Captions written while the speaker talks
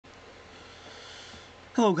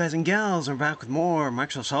Hello guys and gals, we're back with more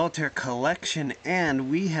Microsoft Solitaire Collection,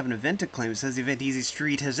 and we have an event to claim. It says the event Easy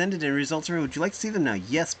Street has ended and results are... Would you like to see them now?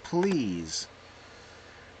 Yes, please.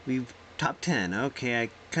 We've top 10. Okay, I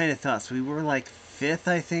kind of thought so. We were like 5th,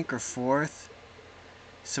 I think, or 4th.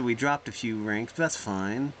 So we dropped a few ranks, but that's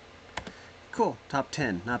fine. Cool, top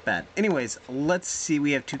 10, not bad. Anyways, let's see.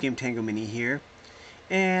 We have 2 Game Tango Mini here.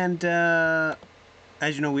 And, as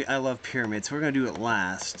you know, I love pyramids, so we're going to do it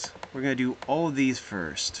last. We're going to do all of these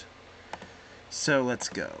first. So let's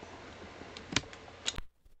go.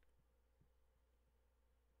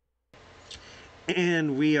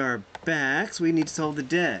 And we are back, so we need to solve the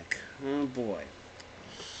deck. Oh boy.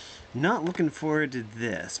 Not looking forward to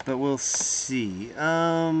this, but we'll see.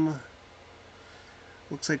 Looks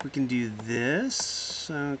like we can do this.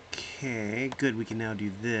 Okay, good, we can now do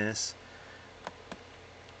this.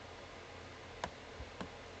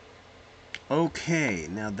 Okay,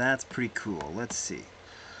 now that's pretty cool. Let's see.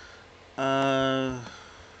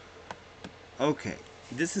 Okay,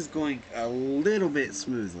 this is going a little bit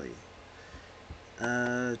smoothly.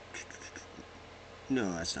 No,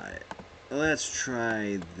 that's not it. Let's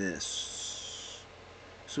try this.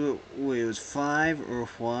 So, wait, it was 5 or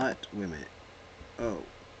what? Wait a minute. Oh,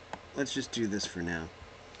 let's just do this for now.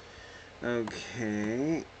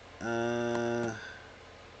 Okay.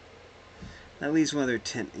 At least one other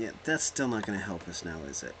 10. Yeah, that's still not going to help us now,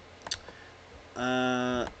 is it?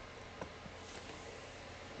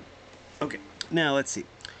 Okay, now let's see.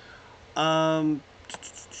 An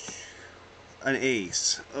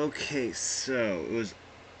ace. Okay, so it was...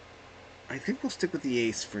 I think we'll stick with the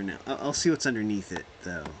ace for now. I'll see what's underneath it,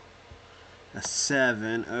 though. A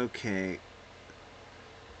 7, okay.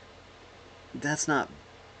 That's not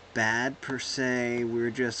bad, per se.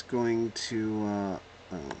 We're just going to,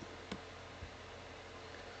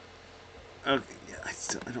 okay, yeah,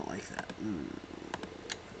 I don't like that.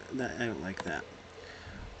 I don't like that.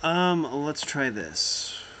 Let's try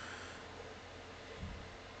this.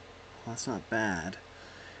 Well, that's not bad.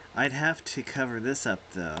 I'd have to cover this up,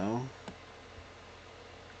 though.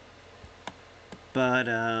 But,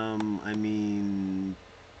 I mean,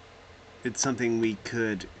 it's something we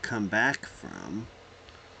could come back from,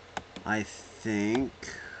 I think.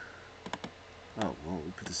 Oh, well,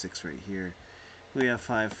 we put the 6 right here. We have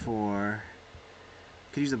 5, 4.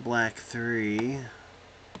 Could use a black 3.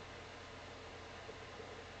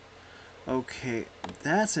 Okay,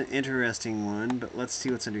 that's an interesting one, but let's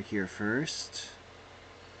see what's under here first.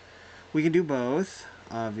 We can do both,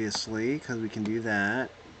 obviously, because we can do that.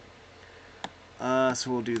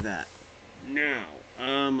 So we'll do that. Now,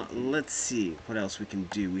 let's see what else we can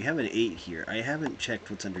do. We have an 8 here. I haven't checked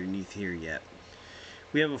what's underneath here yet.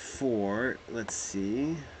 We have a 4. Let's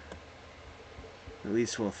see. At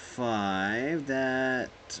least a 5. That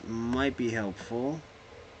might be helpful.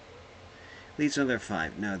 At least another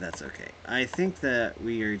 5. No, that's okay. I think that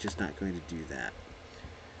we are just not going to do that.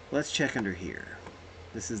 Let's check under here.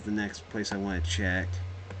 This is the next place I want to check.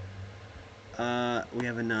 We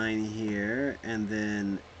have a 9 here, and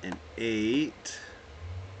then an 8.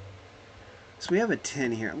 So we have a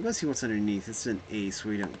 10 here. I'm going to see what's underneath. It's an ace.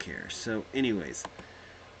 We don't care. So, anyways.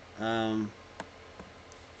 I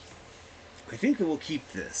think that we'll keep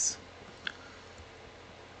this.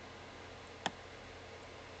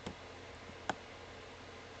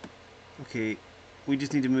 Okay, we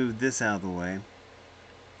just need to move this out of the way.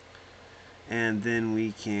 And then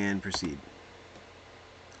we can proceed.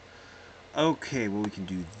 Okay, well we can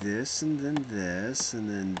do this, and then this, and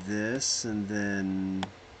then this, and then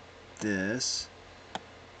this.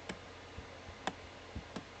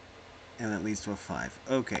 And that leads to a 5.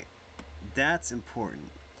 Okay, that's important.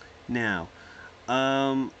 Now,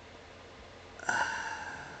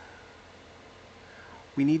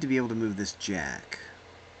 we need to be able to move this jack.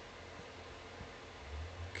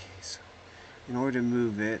 Okay, so in order to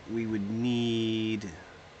move it, we would need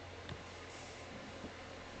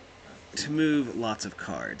to move lots of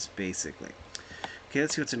cards, basically. Okay,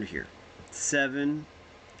 let's see what's under here. 7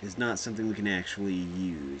 is not something we can actually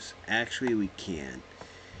use. Actually, we can.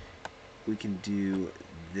 We can do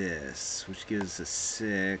this, which gives us a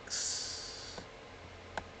 6.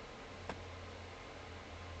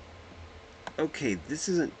 Okay, this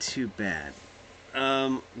isn't too bad.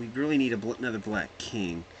 We really need another black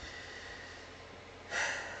king.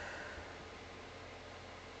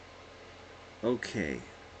 Okay.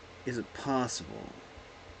 Is it possible?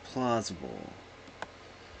 Plausible.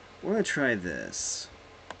 We're gonna try this.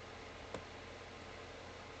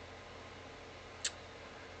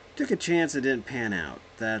 Took a chance it didn't pan out.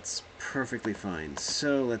 That's perfectly fine.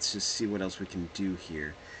 So let's just see what else we can do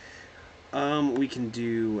here. We can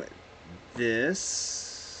do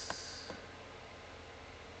this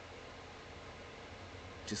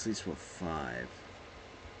just leads to a 5.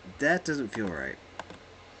 That doesn't feel right.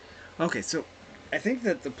 Okay, so I think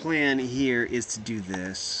that the plan here is to do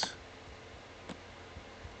this.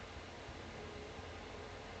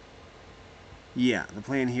 Yeah, the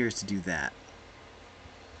plan here is to do that.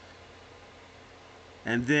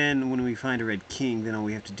 And then when we find a red king, then all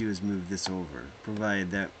we have to do is move this over, provided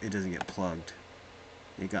that it doesn't get plugged.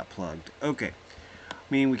 It got plugged. Okay.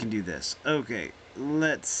 Meaning we can do this. Okay,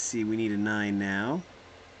 let's see. We need a 9 now.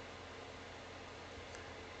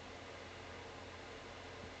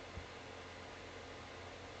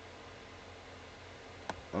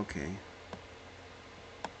 Okay.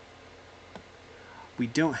 We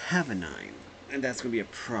don't have a 9, and that's going to be a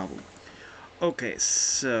problem. Okay,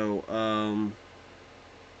 so,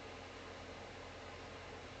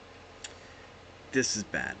 this is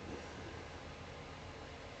bad.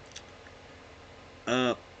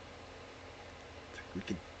 We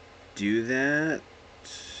could do that.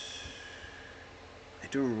 I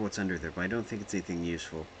don't remember what's under there, but I don't think it's anything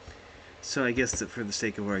useful. So I guess that for the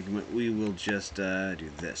sake of argument, we will just do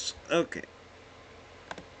this. Okay.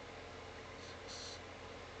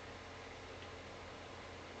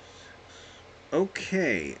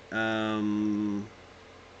 Okay.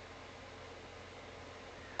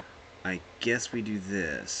 I guess we do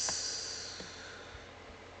this.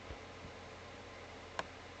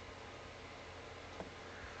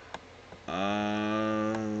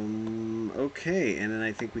 Okay, and then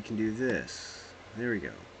I think we can do this. There we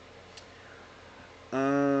go.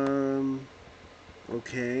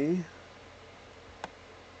 Okay.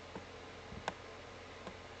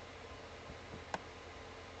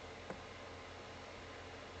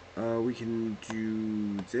 We can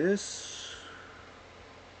do this.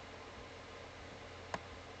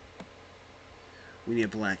 We need a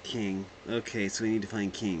black king. Okay, so we need to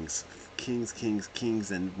find kings. Kings, kings,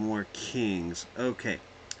 kings, and more kings. Okay.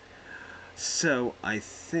 So, I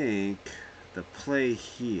think the play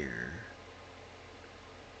here...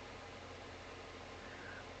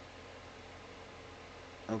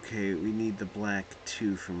 Okay, we need the black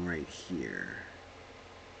 2 from right here.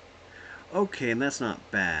 Okay, and that's not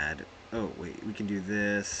bad. Oh, wait, we can do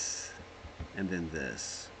this, and then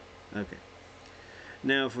this. Okay.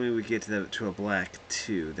 Now, if we get to a black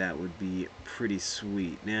 2, that would be pretty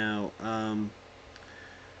sweet. Now,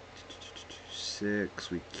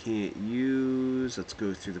 6 we can't use. Let's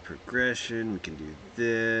go through the progression. We can do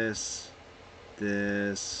this,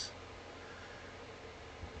 this,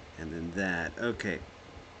 and then that. Okay.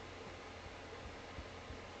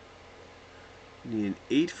 Need an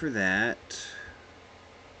 8 for that.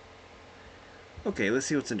 Okay, let's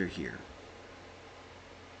see what's under here.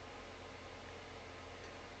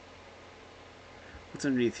 What's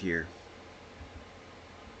underneath here?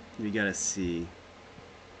 We got a C.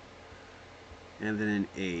 And then an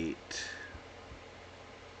 8.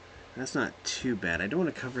 That's not too bad. I don't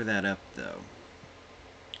want to cover that up, though.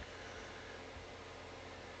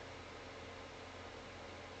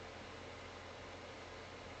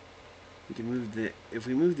 We can move the... If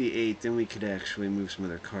we move the 8, then we could actually move some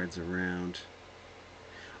other cards around.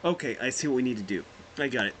 Okay, I see what we need to do. I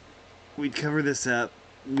got it. We cover this up.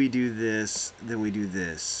 We do this. Then we do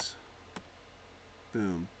this.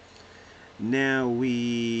 Boom. Now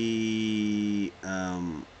we...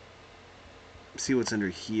 see what's under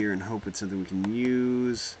here and hope it's something we can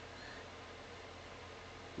use.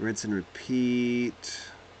 Rinse and repeat.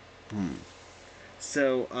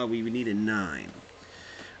 So, we would need a 9.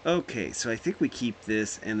 Okay, so I think we keep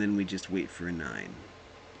this and then we just wait for a 9.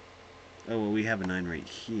 Oh, well, we have a 9 right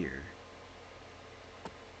here.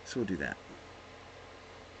 So we'll do that.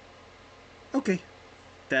 Okay.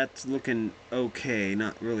 That's looking okay.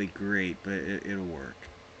 Not really great, but it'll work.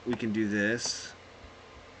 We can do this.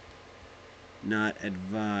 Not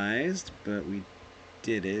advised, but we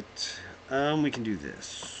did it. We can do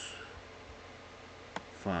this.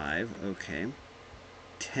 5, okay.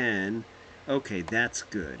 10. Okay, that's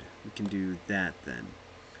good. We can do that then.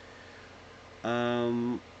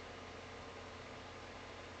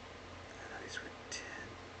 These were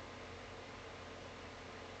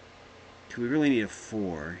 10. We really need a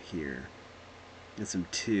 4 here. And some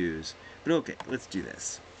 2s. But okay, let's do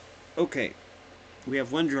this. Okay, we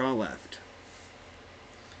have 1 draw left.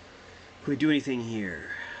 Can we do anything here?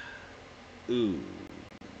 Ooh.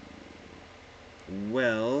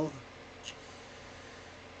 Well,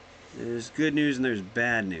 there's good news and there's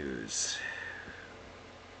bad news.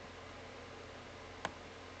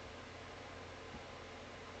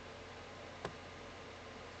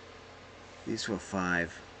 These to a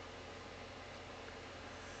 5.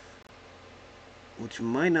 which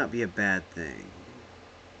might not be a bad thing,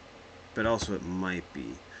 but also it might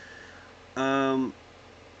be.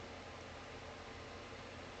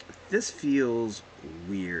 This feels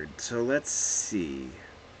weird, so let's see.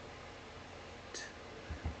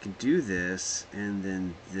 We can do this, and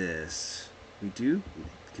then this. We can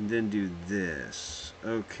then do this.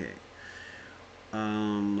 Okay.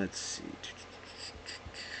 Let's see.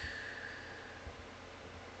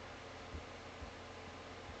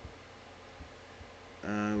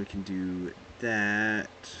 We can do that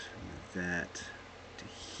to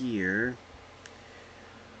here.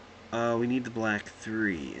 We need the black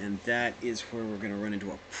 3, and that is where we're going to run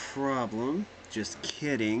into a problem. Just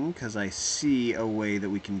kidding, because I see a way that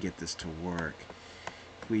we can get this to work.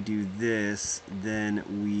 If we do this, then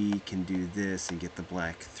we can do this and get the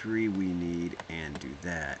black 3 we need and do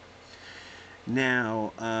that.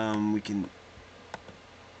 Now, we can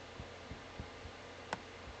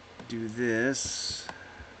do this,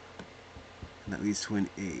 and that leads to an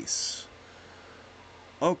ace.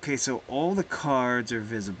 Okay, so all the cards are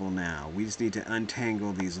visible now. We just need to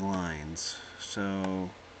untangle these lines.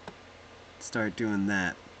 So, start doing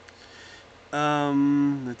that.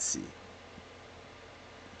 Let's see.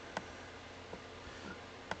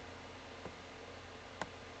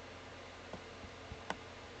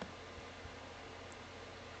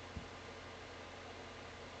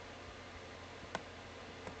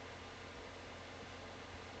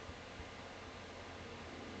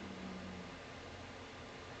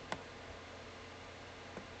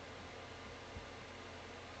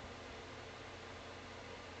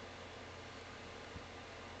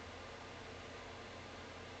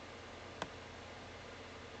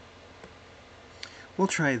 We'll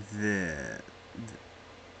try this.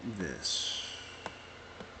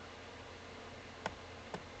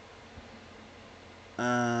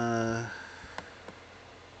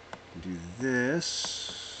 Do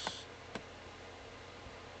this.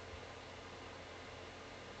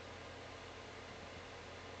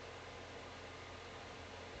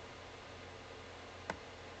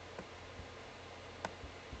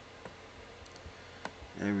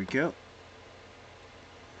 There we go.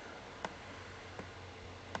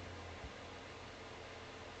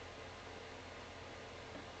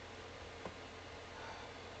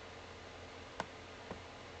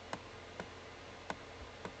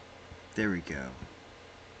 There we go.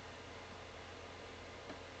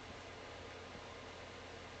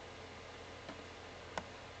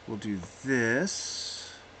 We'll do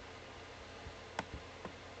this.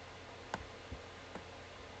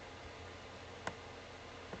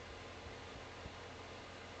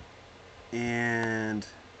 And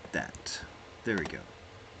that. There we go.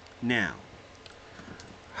 Now,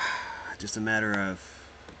 just a matter of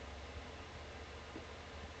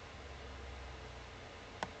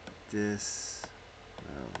this.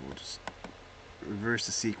 We'll just reverse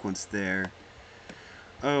the sequence there.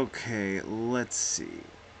 Okay, let's see.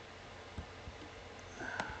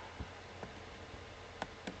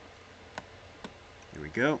 Here we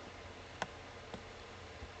go.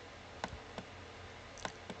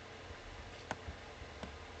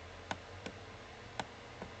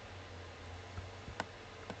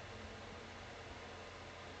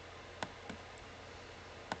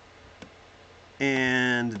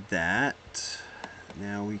 And that.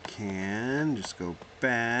 Now we can just go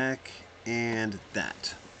back and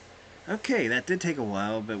that. Okay, that did take a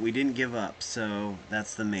while, but we didn't give up, so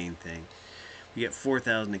that's the main thing. We get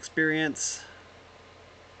 4,000 experience.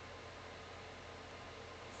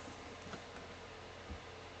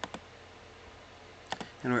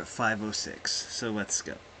 And we're at 506, so let's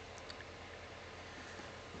go.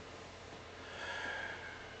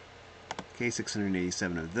 Okay,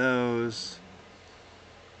 687 of those.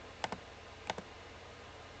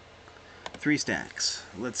 3 stacks.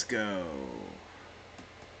 Let's go.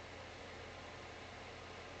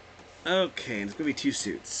 Okay, and it's going to be 2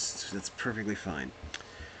 suits. That's perfectly fine.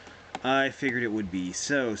 I figured it would be.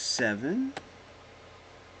 So, 7.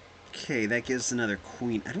 Okay, that gives us another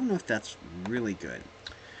queen. I don't know if that's really good.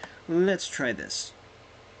 Let's try this.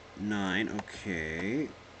 9, okay.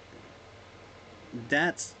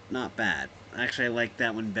 That's not bad. Actually, I like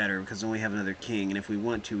that one better because then we have another king, and if we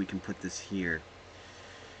want to, we can put this here.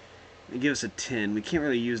 It gives us a 10. We can't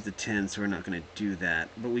really use the 10, so we're not going to do that.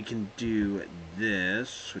 But we can do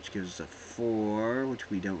this, which gives us a 4, which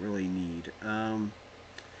we don't really need.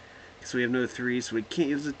 So we have no 3, so we can't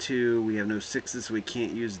use the 2. We have no 6s, so we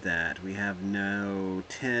can't use that. We have no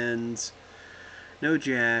 10s, no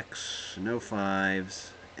jacks, no 5s,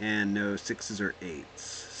 and no 6s or 8s.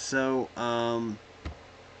 So,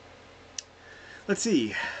 Let's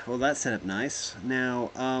see. Well, that's set up nice.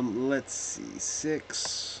 Now, let's see.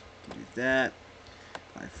 6. Can do that.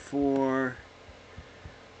 5, 4.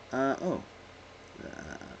 Oh.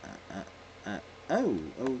 Oh,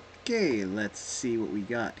 okay. Let's see what we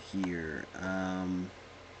got here.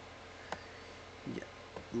 Yeah.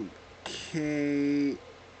 Okay.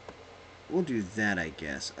 We'll do that, I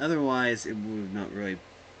guess. Otherwise, it would have not really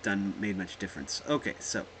made much difference. Okay,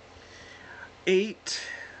 so 8.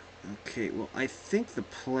 Okay, well, I think the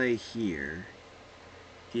play here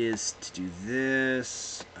is to do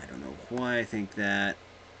this. I don't know why I think that.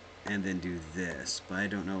 And then do this, but I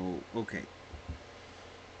don't know. Okay.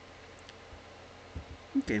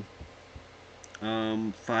 Okay.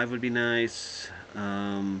 5 would be nice.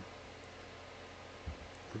 We're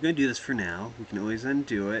going to do this for now. We can always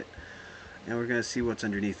undo it. And we're going to see what's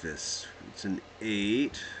underneath this. It's an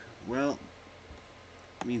 8. Well,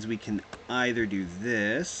 it means we can either do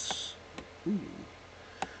this. Ooh.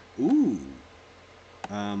 Ooh.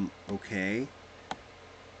 Okay.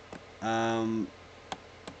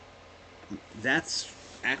 That's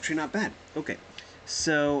actually not bad. Okay.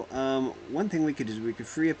 So, one thing we could do is we could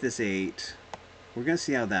free up this 8. We're going to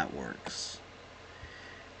see how that works.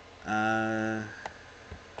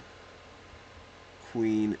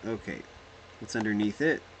 Queen. Okay. What's underneath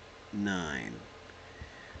it? 9.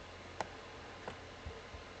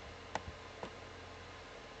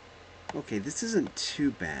 Okay, this isn't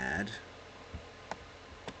too bad.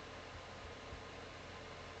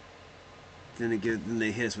 Then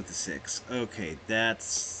they hit us with the 6. Okay,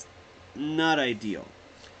 that's not ideal.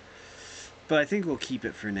 But I think we'll keep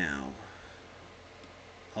it for now.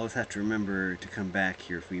 I'll just have to remember to come back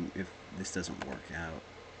here if this doesn't work out.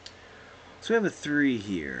 So we have a 3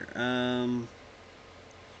 here. So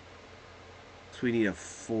we need a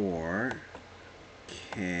 4.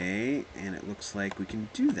 Okay, and it looks like we can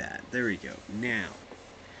do that. There we go. Now,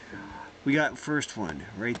 we got first one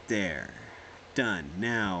right there. Done.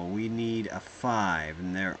 Now, we need a 5,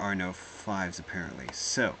 and there are no 5s apparently.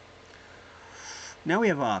 So, now we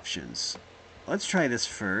have options. Let's try this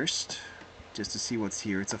first, just to see what's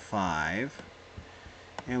here. It's a 5.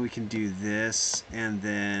 And we can do this, and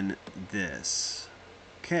then this.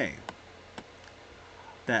 Okay.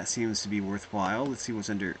 That seems to be worthwhile. Let's see what's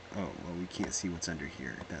under... Oh, well, we can't see what's under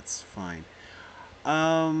here. That's fine.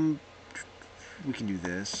 We can do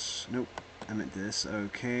this. Nope. I meant this.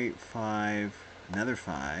 Okay, 5. Another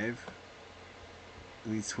 5.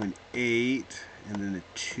 Leads to an 8. And then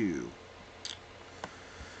a 2.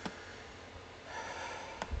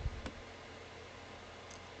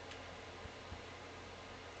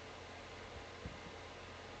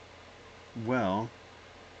 Well,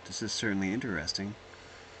 this is certainly interesting.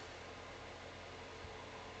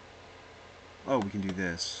 Oh, we can do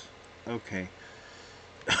this. Okay.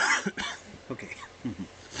 Okay.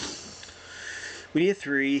 We need a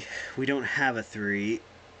 3. We don't have a 3.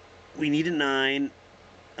 We need a 9.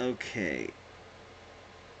 Okay.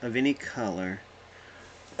 Of any color.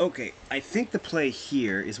 Okay, I think the play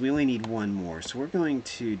here is we only need one more. So we're going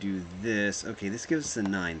to do this. Okay, this gives us a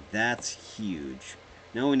 9. That's huge.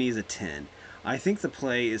 Now we need a 10. I think the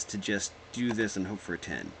play is to just do this and hope for a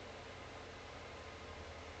 10.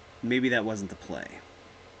 Maybe that wasn't the play.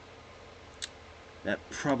 That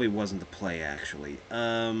probably wasn't the play, actually.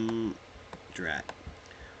 Drat.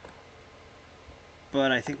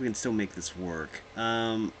 But I think we can still make this work.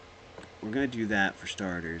 We're going to do that for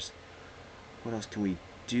starters. What else can we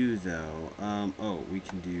do, though? Oh, we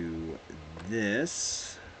can do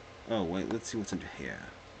this. Oh, wait, let's see what's under here.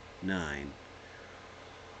 9.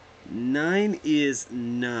 9 is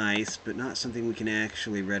nice, but not something we can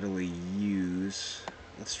actually readily use.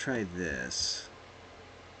 Let's try this.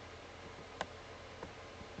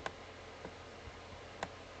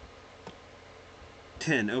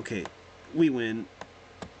 10. Okay, we win.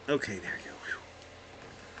 Okay, there you go. Whew.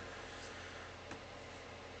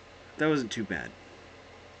 That wasn't too bad.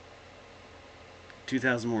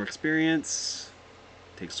 2,000 more experience.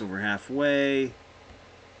 Takes over halfway.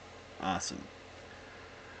 Awesome.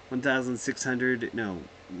 1,600. No,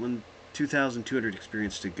 2,200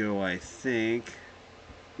 experience to go, I think,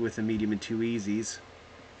 with a medium and 2 easies.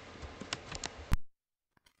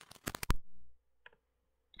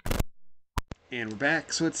 And we're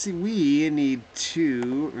back. So let's see, we need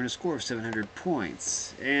to earn a score of 700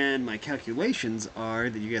 points. And my calculations are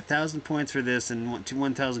that you get 1,000 points for this and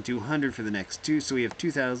 1,200 for the next 2. So we have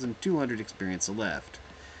 2,200 experience left.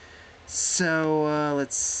 So,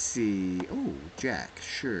 let's see. Oh, Jack,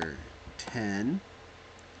 sure. 10.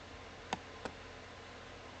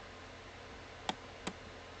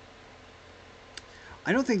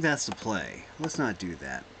 I don't think that's the play. Let's not do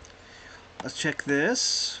that. Let's check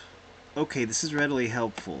this. Okay, this is readily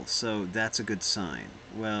helpful, so that's a good sign.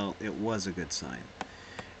 Well, it was a good sign.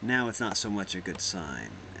 Now it's not so much a good sign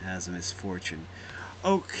as a misfortune.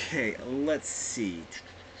 Okay, let's see.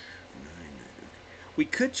 We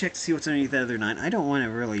could check to see what's underneath that other 9. I don't want to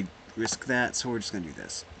really risk that, so we're just going to do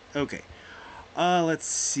this. Okay. Let's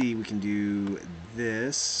see. We can do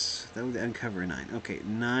this. That would uncover a 9. Okay,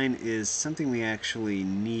 9 is something we actually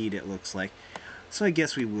need, it looks like. So I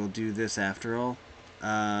guess we will do this after all.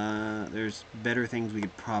 There's better things we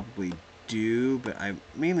could probably do, but I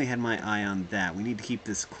mainly had my eye on that. We need to keep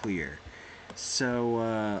this clear.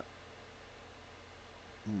 So,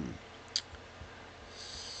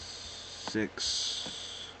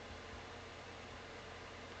 6.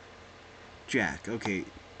 Jack. Okay,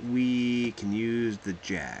 we can use the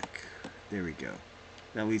jack. There we go.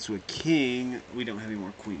 That leads to a king. We don't have any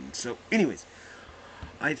more queens. So, anyways,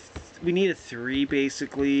 we need a 3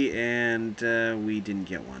 basically, and we didn't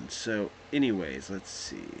get one. So, anyways, let's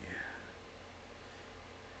see.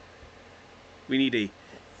 We need a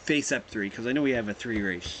face-up 3, because I know we have a 3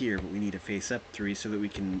 right here, but we need a face-up 3 so that we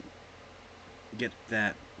can get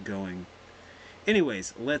that going.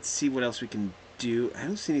 Anyways, let's see what else we can do. I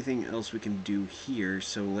don't see anything else we can do here,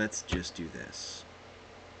 so let's just do this.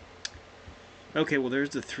 Okay, well there's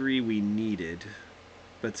the 3 we needed,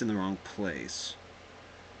 but it's in the wrong place.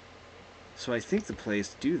 So I think the place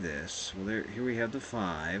to do this, well here we have the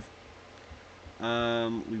 5.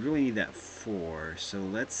 We really need that 4, so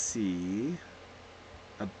let's see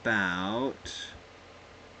about...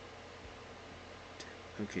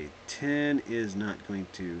 Okay, 10 is not going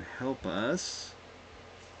to help us.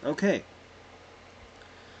 Okay.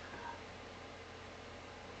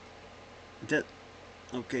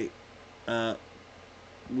 Okay.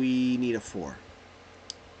 We need a 4.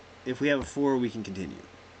 If we have a 4, we can continue.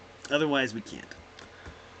 Otherwise, we can't.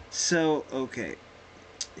 So, okay.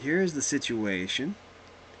 Here's the situation.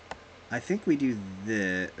 I think we do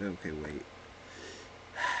this. Okay, wait.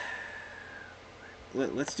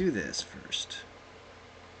 Let's do this first.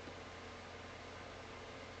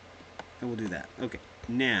 And we'll do that. Okay.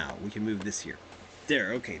 Now, we can move this here.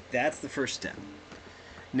 There, okay. That's the first step.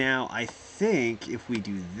 Now, I think if we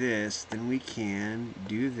do this, then we can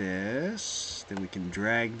do this. Then we can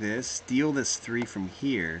drag this, steal this 3 from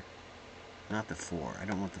here. Not the 4. I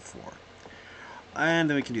don't want the 4. And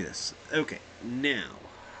then we can do this. Okay, now,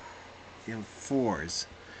 we have 4s.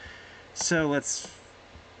 So let's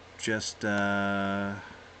just, okay.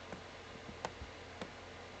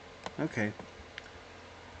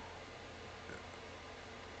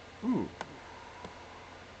 Ooh.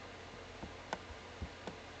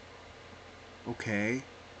 Okay.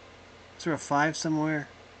 Is there a 5 somewhere?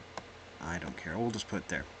 I don't care. We'll just put it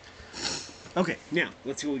there. Okay, now,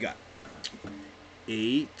 let's see what we got.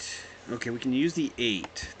 8. Okay, we can use the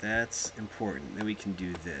 8. That's important. Then we can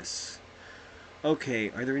do this.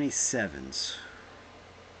 Okay, are there any 7s?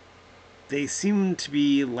 They seem to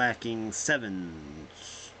be lacking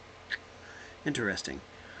 7s. Interesting.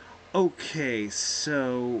 Okay,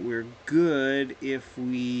 so we're good if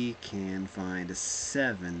we can find a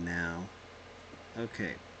 7 now.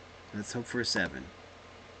 Okay, let's hope for a 7.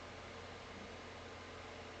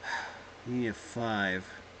 We need a 5,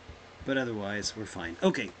 but otherwise we're fine.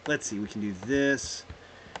 Okay, let's see. We can do this.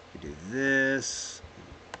 We can do this.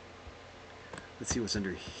 Let's see what's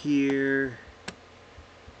under here.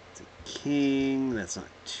 It's a king. That's not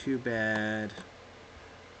too bad.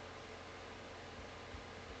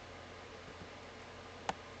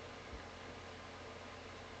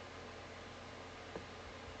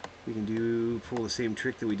 We can pull the same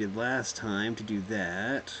trick that we did last time to do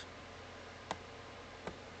that.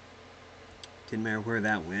 Didn't matter where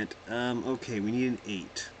that went. Okay, we need an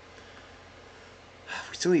 8.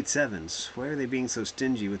 We still need 7s. Why are they being so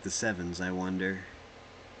stingy with the 7s, I wonder?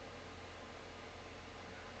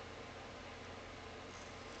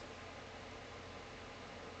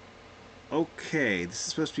 Okay, this is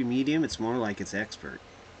supposed to be medium. It's more like it's expert.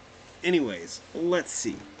 Anyways, let's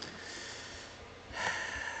see.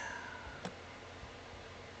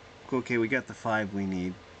 Okay, we got the 5 we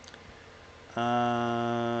need. We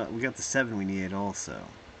got the 7 we needed also.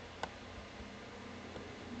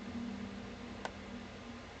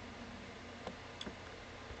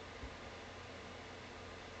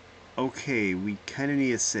 Okay, we kind of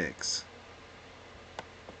need a 6.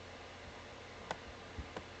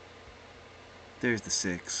 There's the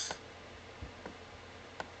 6.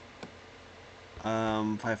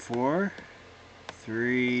 5, 4,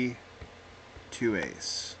 3, 2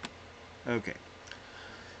 ace. Okay.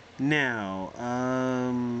 Now,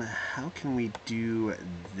 how can we do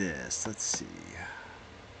this? Let's see.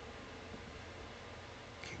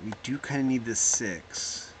 we do kind of need this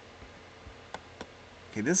 6.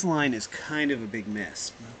 Okay, this line is kind of a big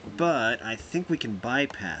mess, but I think we can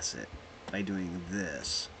bypass it by doing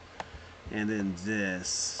this. And then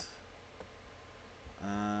this.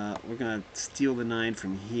 We're going to steal the 9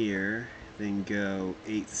 from here, then go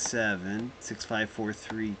 8, 7, 6, 5, 4,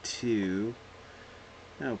 3, 2.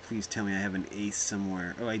 Oh, please tell me I have an ace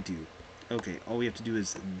somewhere. Oh, I do. Okay, all we have to do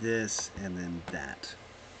is this and then that.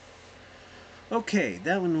 Okay,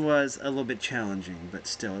 that one was a little bit challenging, but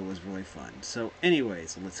still it was really fun. So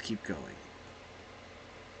anyways, let's keep going.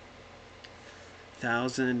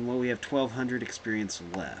 1,000, well, we have 1,200 experience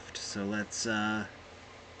left. So let's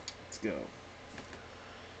go.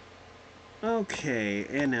 Okay,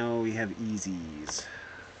 and now we have easies.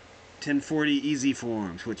 1040 easy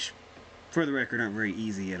forms, which, for the record, aren't very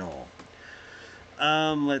easy at all.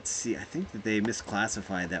 Let's see. I think that they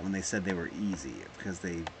misclassified that when they said they were easy, because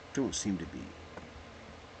they don't seem to be.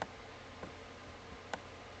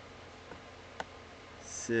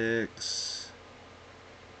 6.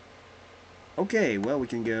 Okay, well, we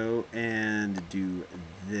can go and do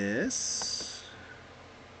this.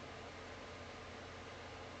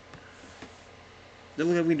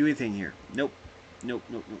 Doesn't look like we can do anything here. Nope. Nope,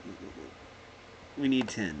 nope, nope, nope, nope, nope. We need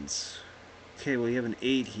 10s. Okay, well, you have an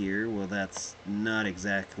 8 here. Well, that's not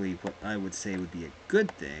exactly what I would say would be a good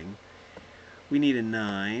thing. We need a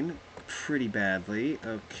 9 pretty badly.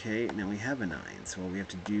 Okay, now we have a 9. So what we have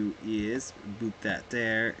to do is boop that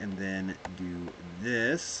there and then do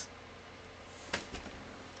this.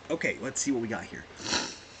 Okay, let's see what we got here.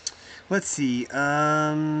 Let's see.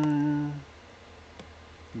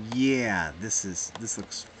 Yeah, this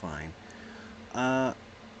looks fine.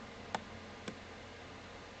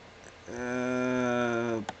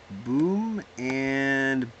 Boom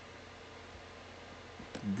and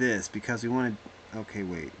this because we wanted. Okay,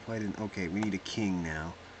 wait. Why didn't? Okay, we need a king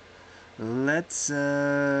now. Let's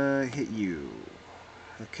hit you.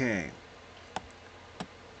 Okay.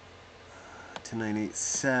 10, 9, 8,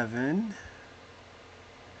 7.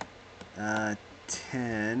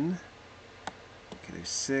 10. Okay, there's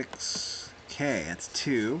 6. Okay, that's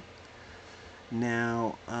 2.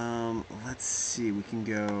 Now, let's see. We can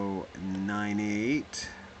go 9, 8,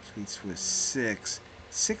 which leads to a 6.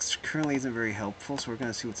 6 currently isn't very helpful, so we're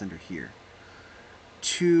going to see what's under here.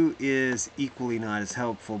 2 is equally not as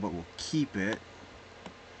helpful, but we'll keep it.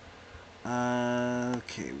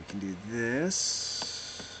 Okay, we can do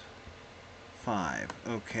this. 5.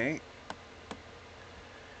 Okay.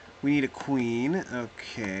 We need a queen.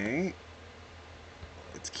 Okay.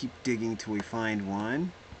 Let's keep digging till we find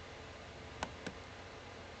one.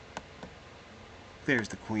 There's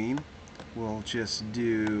the queen. We'll just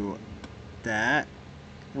do that.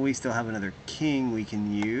 And we still have another king we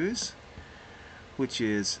can use, which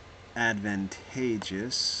is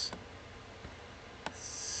advantageous.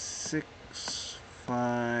 6,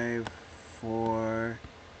 5, 4,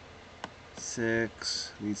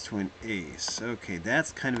 6 leads to an ace. Okay,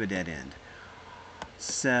 that's kind of a dead end.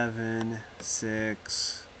 7,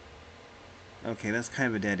 6. Okay, that's kind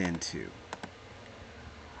of a dead end too.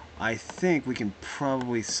 I think we can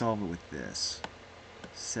probably solve it with this.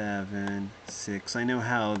 7, 6. I know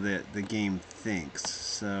how the game thinks,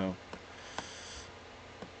 so.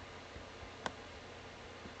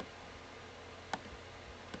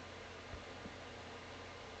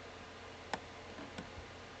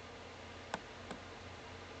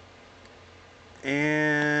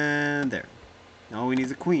 And there. All we need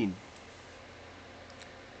is a queen.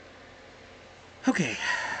 Okay.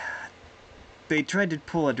 They tried to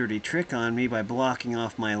pull a dirty trick on me by blocking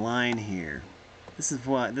off my line here. This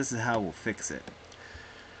is how we'll fix it.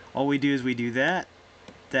 All we do is we do that,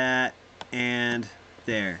 that, and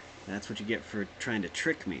there. That's what you get for trying to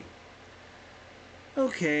trick me.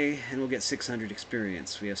 Okay, and we'll get 600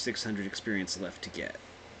 experience. We have 600 experience left to get.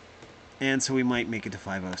 And so we might make it to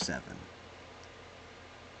 507.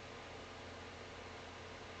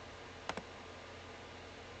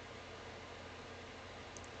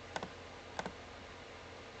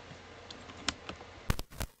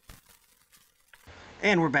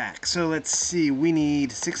 And we're back. So let's see. We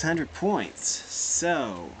need 600 points.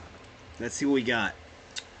 So let's see what we got.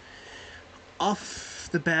 Off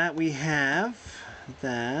the bat, we have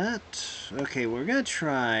that. Okay, we're going to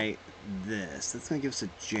try this. That's going to give us a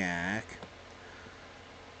jack.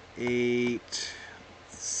 8,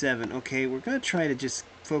 7. Okay, we're going to try to just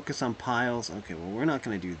focus on piles. Okay, well, we're not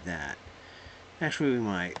going to do that. Actually, we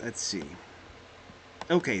might. Let's see.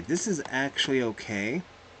 Okay, this is actually okay.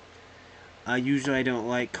 Usually I don't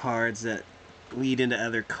like cards that lead into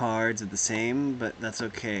other cards of the same, but that's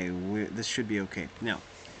okay. This should be okay. Now,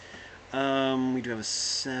 We do have a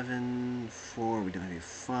 7, 4, we don't have any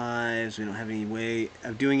 5s, we don't have any way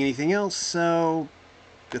of doing anything else, so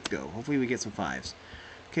let's go. Hopefully we get some 5s.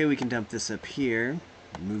 Okay, we can dump this up here,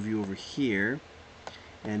 move you over here,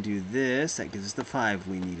 and do this. That gives us the 5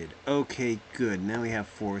 we needed. Okay, good. Now we have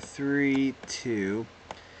 4, 3, 2,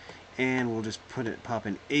 and we'll just pop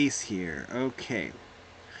an ace here. Okay.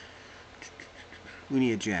 We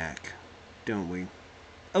need a jack, don't we?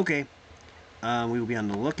 Okay. We will be on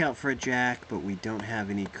the lookout for a jack, but we don't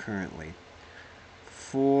have any currently.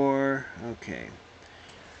 4, okay.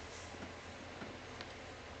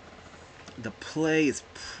 The play is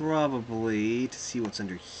probably to see what's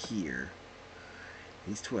under here.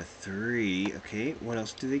 These two are 3. Okay, what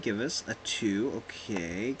else do they give us? A 2.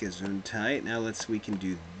 Okay, Gesundheit. Now we can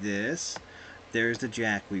do this. There's the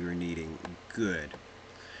jack we were needing. Good.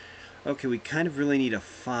 Okay, we kind of really need a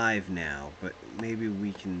 5 now, but maybe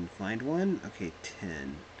we can find one? Okay,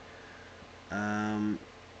 10.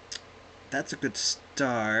 That's a good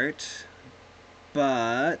start,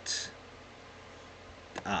 but...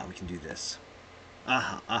 we can do this.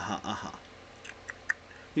 Aha.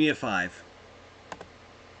 We need a 5.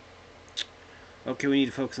 Okay, we need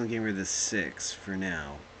to focus on getting rid of the 6 for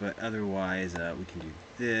now, but otherwise, we can do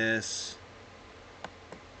this.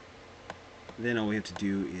 Then all we have to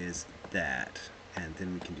do is that, and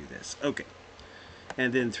then we can do this. Okay.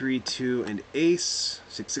 And then 3, 2, and ace.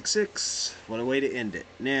 6, 6, 6. What a way to end it.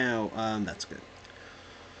 Now, that's good.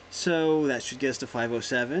 So, that should get us to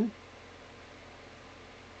 507.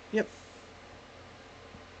 Yep.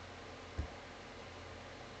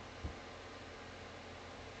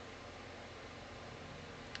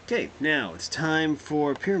 Okay, now it's time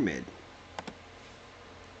for Pyramid.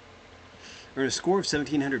 Earn a score of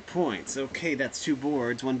 1,700 points. Okay, that's 2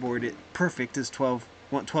 boards. One board perfect is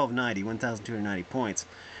 1290, 1,290 points.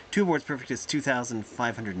 2 boards perfect is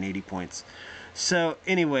 2,580 points. So,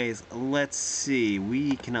 anyways, let's see.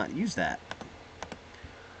 We cannot use that.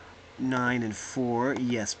 9 and 4,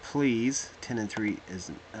 yes please. 10 and 3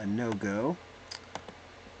 is a no-go.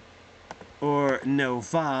 Or no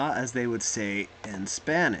va, as they would say in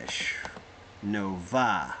Spanish. No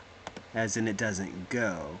va, as in it doesn't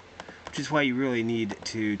go. Which is why you really need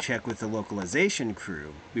to check with the localization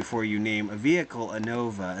crew before you name a vehicle a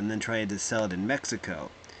Nova and then try to sell it in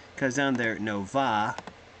Mexico. Because down there, Nova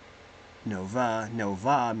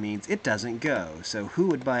means it doesn't go. So who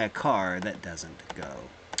would buy a car that doesn't go?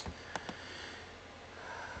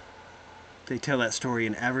 They tell that story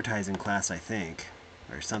in advertising class, I think.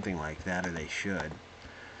 Or something like that, or they should.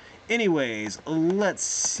 Anyways, let's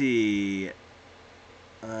see.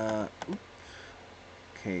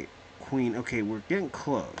 Okay, Queen. Okay, we're getting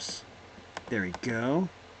close. There we go.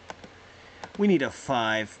 We need a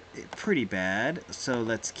 5. Pretty bad. So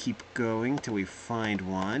let's keep going till we find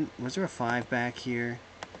one. Was there a 5 back here?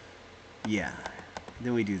 Yeah.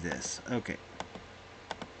 Then we do this. Okay.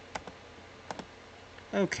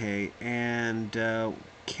 Okay, and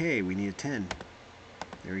okay, we need a 10.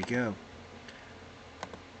 There we go.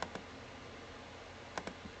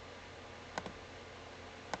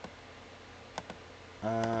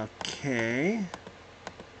 Okay.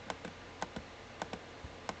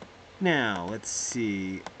 Now, let's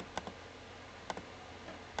see.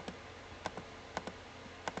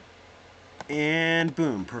 And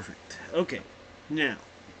boom, perfect. Okay. Now,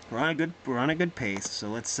 we're on a good pace, so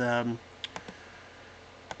let's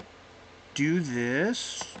do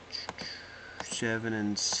this. 7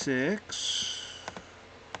 and 6.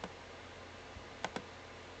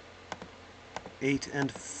 8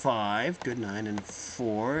 and 5. Good. 9 and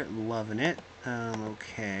 4. Loving it.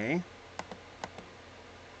 Okay.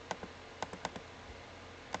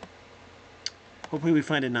 Hopefully we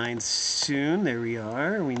find a 9 soon. There we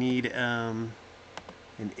are. We need an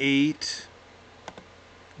 8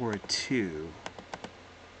 or a 2.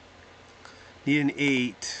 Need an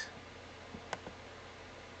 8.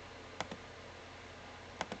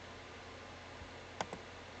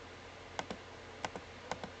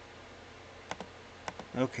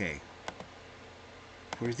 Okay.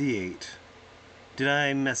 Where's the 8? Did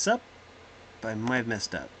I mess up? I might have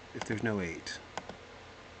messed up if there's no 8.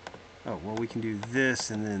 Oh, well, we can do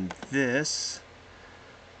this and then this.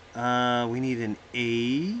 We need an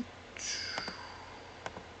 8. Is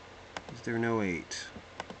there no 8?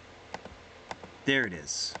 There it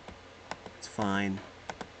is. It's fine.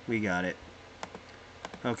 We got it.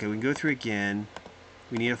 Okay, we can go through again.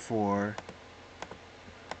 We need a 4.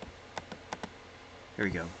 There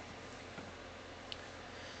we go.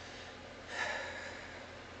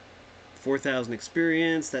 4,000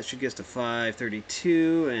 experience. That should get us to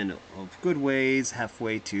 532, and of good ways,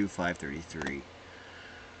 halfway to 533.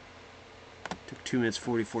 2 minutes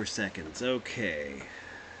 44 seconds. Okay.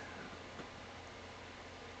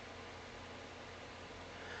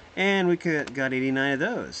 And we got 89 of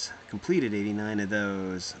those. Completed 89 of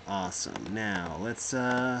those. Awesome. Now, let's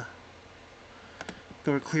go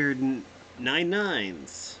cleared 9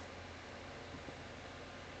 nines.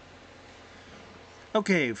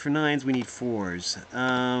 Okay, for nines we need fours.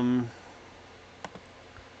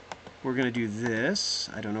 We're going to do this.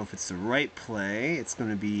 I don't know if it's the right play. It's going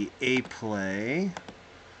to be a play.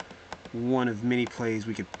 One of many plays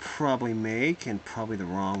we could probably make, and probably the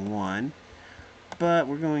wrong one. But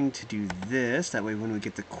we're going to do this. That way when we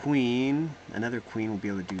get the queen, another queen will be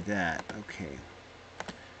able to do that. Okay.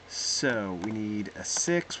 So we need a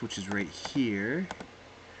 6, which is right here.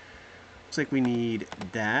 Looks like we need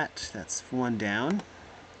that. That's 1 down.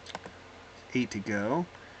 8 to go.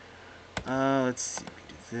 Let's see. We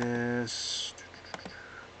do this.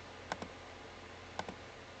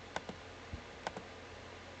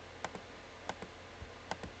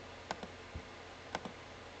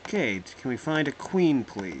 Okay, can we find a queen,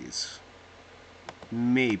 please?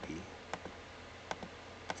 Maybe.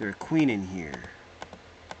 Is there a queen in here?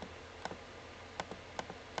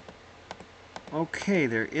 Okay,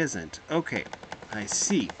 there isn't. Okay, I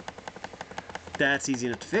see. That's easy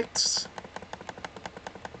enough to fix.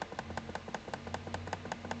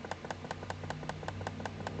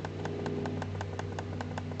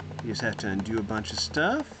 You just have to undo a bunch of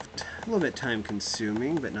stuff. A little bit time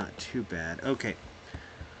consuming, but not too bad. Okay.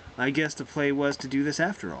 I guess the play was to do this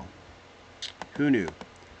after all. Who knew?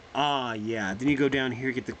 Ah, yeah. Then you go down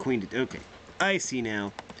here, get the queen to... Okay. I see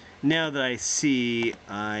now. Now that I see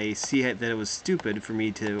that it was stupid for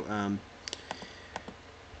me to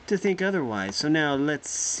think otherwise. So now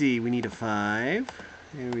let's see. We need a 5.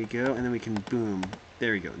 There we go. And then we can boom.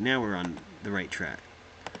 There we go. Now we're on the right track.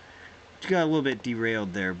 Got a little bit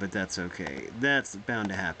derailed there, but that's okay. That's bound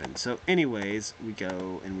to happen. So anyways, we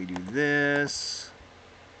go and we do this.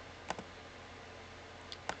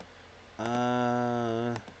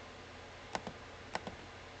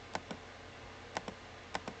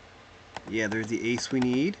 Yeah, there's the ace we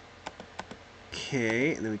need.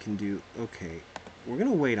 Okay, and then we can do... Okay, we're going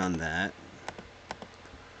to wait on that.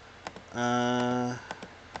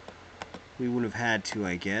 We wouldn't have had to,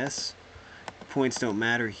 I guess. Points don't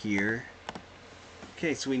matter here.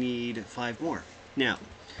 Okay, so we need 5 more. Now,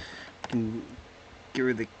 we can get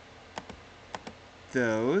rid of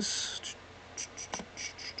those.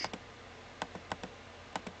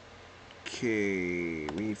 Okay,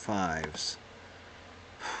 we need 5s.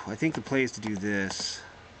 I think the play is to do this.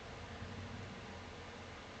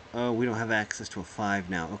 Oh, we don't have access to a 5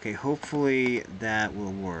 now. Okay, hopefully that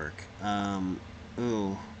will work.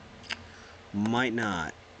 Oh, might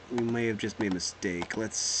not. We may have just made a mistake.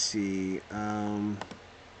 Let's see.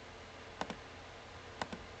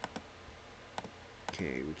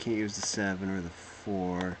 Okay, we can't use the 7 or the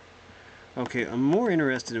 4. Okay, I'm more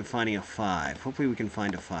interested in finding a 5. Hopefully we can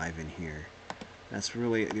find a 5 in here. That's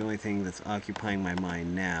really the only thing that's occupying my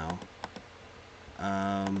mind now.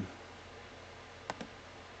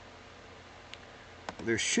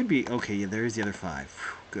 There should be... Okay, yeah, there's the other 5.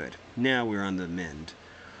 Whew, good. Now we're on the mend.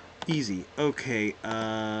 Easy. Okay, do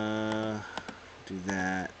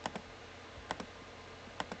that.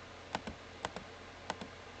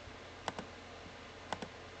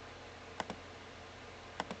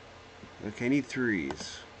 Okay, I need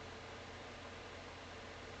 3s.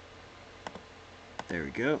 There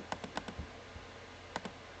we go.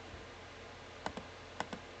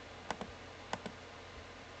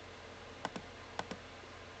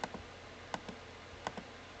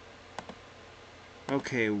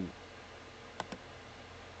 Okay. Am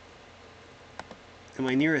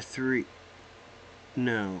I near a 3?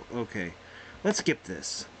 No. Okay. Let's skip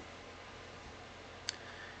this.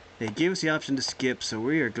 They gave us the option to skip, so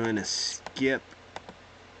we are going to skip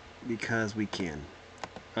because we can.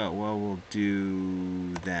 Oh, well, we'll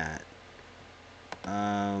do that.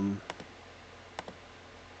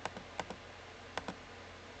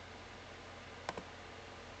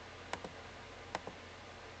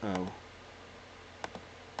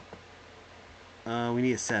 We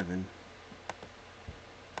need a 7.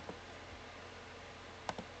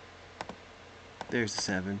 There's the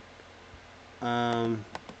 7.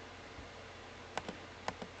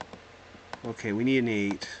 Okay, we need an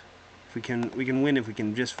 8. If we can win if we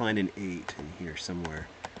can just find an 8 in here somewhere.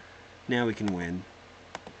 Now we can win.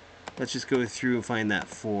 Let's just go through and find that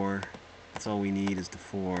 4. That's all we need is the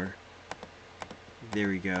 4. There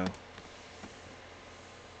we go.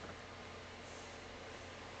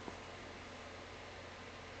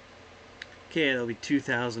 Okay, that'll be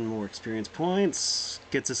 2,000 more experience points.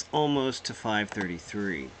 Gets us almost to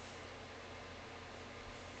 533.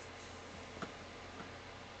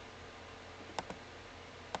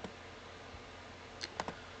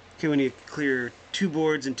 Okay, we need to clear 2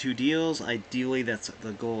 boards and 2 deals. Ideally, that's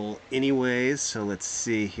the goal anyways, so let's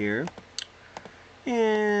see here.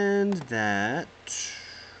 And that...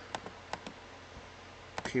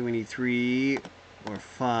 Okay, we need 3 or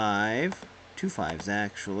 5. 2 5s,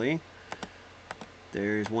 actually.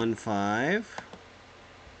 There's 1 5.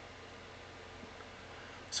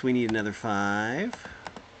 So we need another 5.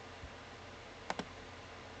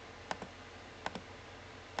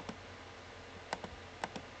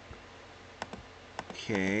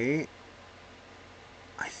 Okay.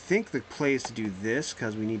 I think the play is to do this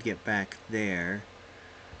because we need to get back there.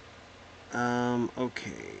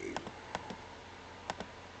 Okay.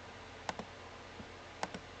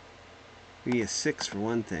 We need a 6 for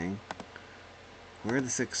one thing. Where are the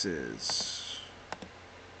 6s?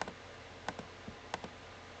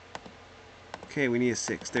 Okay, we need a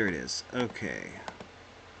 6. There it is. Okay.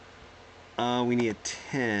 We need a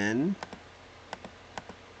 10.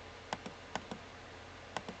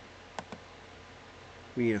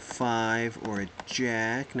 We need a 5 or a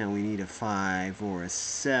jack. Now we need a 5 or a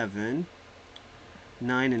 7.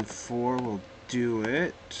 9 and 4 will do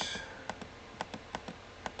it.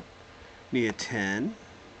 Need a 10.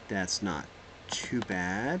 That's not too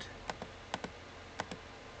bad.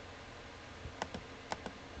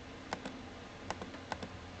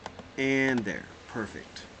 And there.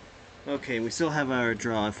 Perfect. Okay, we still have our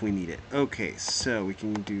draw if we need it. Okay, so we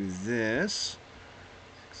can do this.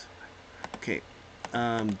 Okay,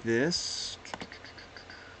 this.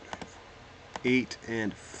 8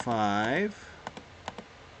 and 5.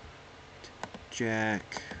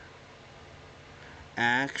 Jack.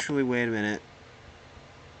 Actually, wait a minute.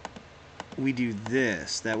 We do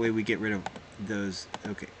this. That way we get rid of those.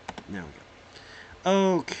 Okay, now we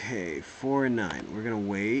go. Okay, 4 and 9. We're going to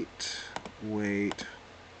wait. Wait.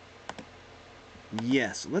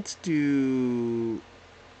 Yes, let's do...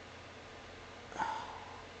 Oh,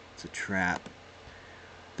 it's a trap.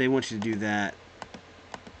 They want you to do that.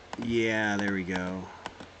 Yeah, there we go.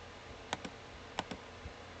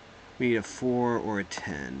 We need a 4 or a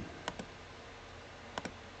 10.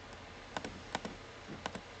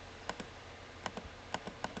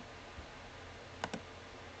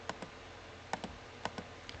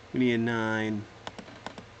 We need a 9.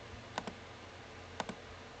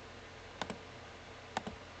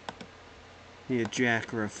 We need a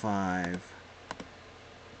jack or a 5.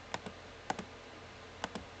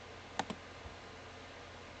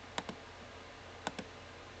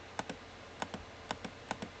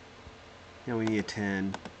 Now we need a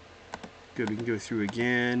 10. Good, we can go through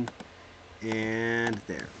again. And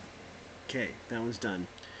there. Okay, that one's done.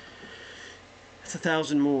 That's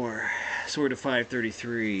 1,000 more. So we're to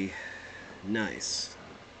 533. Nice.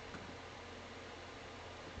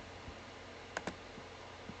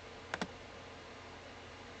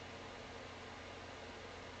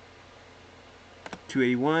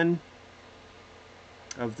 $281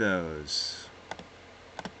 of those.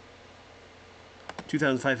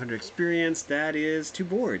 2,500 experience. That is 2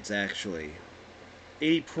 boards, actually.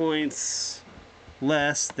 80 points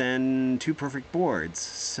less than 2 perfect boards.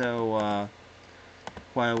 So,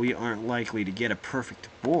 while we aren't likely to get a perfect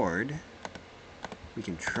board, we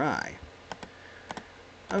can try.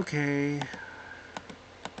 Okay.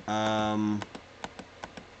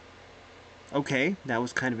 Okay, that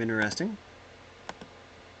was kind of interesting.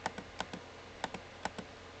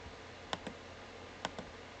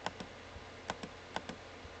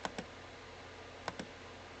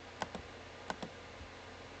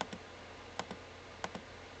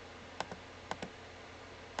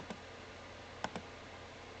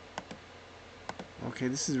 Okay,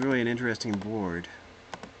 this is really an interesting board.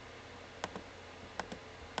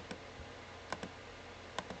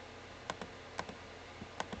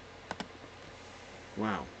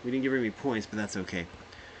 Wow, we didn't get very many points, but that's okay.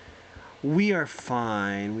 We are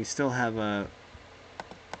fine. We still have a...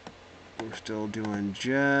 We're still doing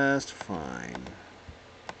just fine.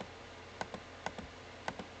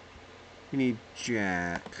 We need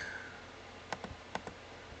jack.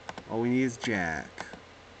 All we need is jack.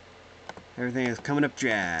 Everything is coming up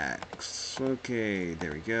jacks. Okay,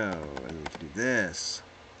 there we go. And we can do this.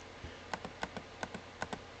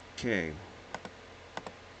 Okay.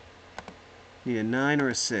 Need a 9 or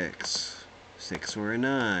a 6. 6 or a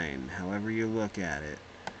 9, however you look at it.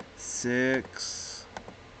 6.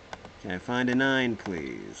 Can I find a 9,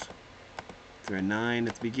 please? Is there a 9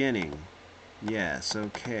 at the beginning? Yes,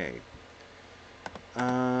 okay.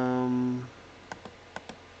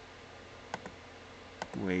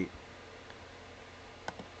 Wait.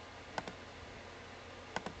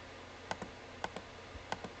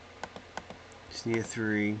 Just need a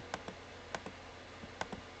 3.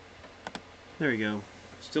 There we go.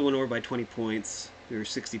 Still went over by 20 points. We were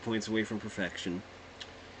 60 points away from perfection.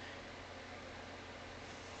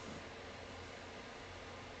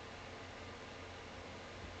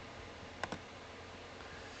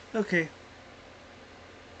 Okay.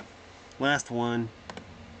 Last one.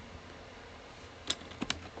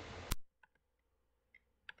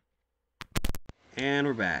 And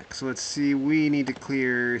we're back. So let's see, we need to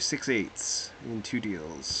clear 6 8s in 2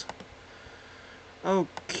 deals.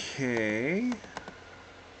 Okay.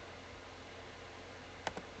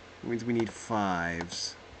 That means we need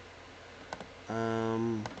 5s.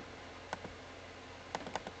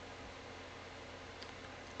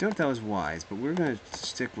 Don't know if that was wise, but we're going to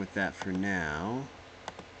stick with that for now.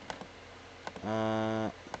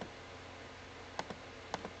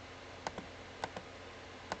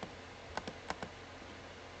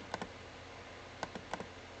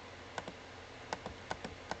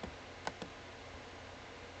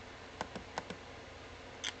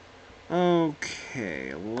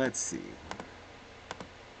 Okay, let's see.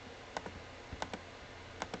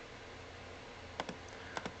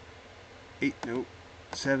 Eight, nope.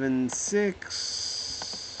 7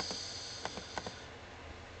 6.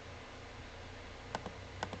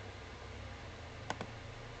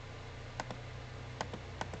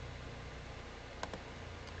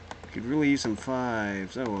 Could really use some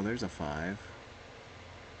 5s. Oh, well, there's a 5.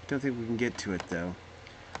 Don't think we can get to it, though.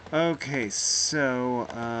 Okay, so,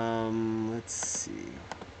 let's see.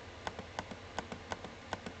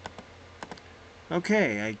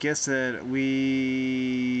 Okay, I guess that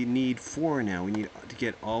we need 4 now. We need to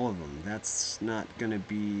get all of them. That's not going to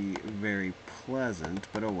be very pleasant,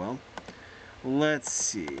 but oh well. Let's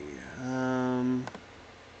see. At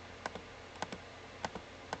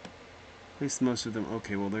least most of them.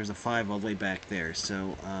 Okay, well, there's a 5 all the way back there,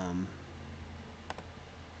 so,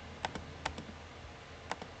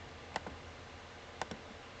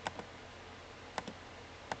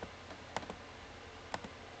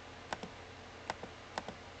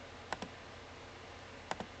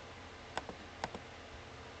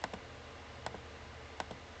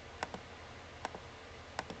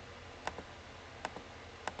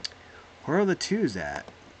 where are the 2s at?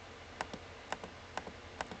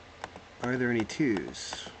 Are there any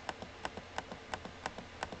 2s?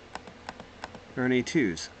 There are any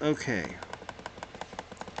 2s? Okay.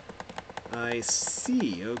 I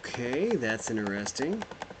see. Okay, that's interesting.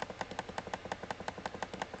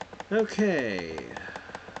 Okay.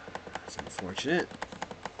 That's unfortunate.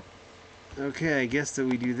 Okay, I guess that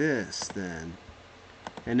we do this, then.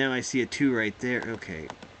 And now I see a 2 right there. Okay.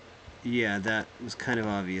 Yeah, that was kind of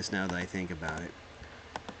obvious now that I think about it.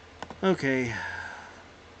 Okay.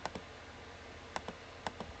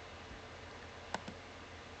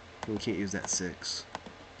 We can't use that 6.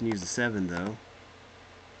 We can use the 7, though.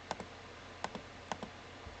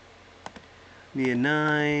 Need a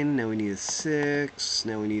 9, now we need a 6,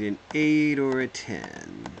 now we need an 8 or a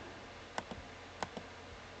 10.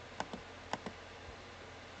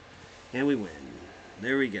 And we win.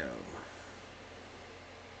 There we go.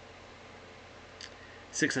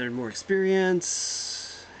 600 more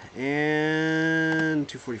experience, and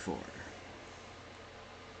 244.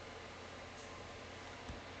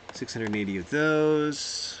 680 of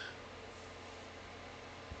those.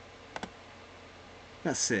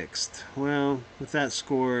 Got 6th. Well, with that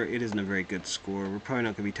score, it isn't a very good score. We're probably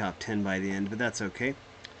not going to be top 10 by the end, but that's okay.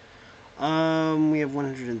 We have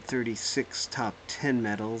 136 top 10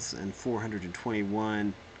 medals and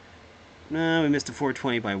 421. No, we missed a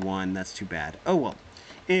 420 by 1. That's too bad. Oh well.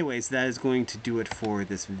 Anyways, that is going to do it for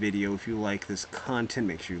this video. If you like this content,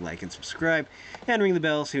 make sure you like and subscribe. And ring the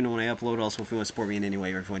bell so you know when I upload. Also, if you want to support me in any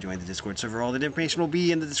way or if you want to join the Discord server, all the information will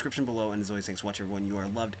be in the description below. And as always, thanks for watching, everyone. You are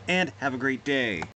loved and have a great day.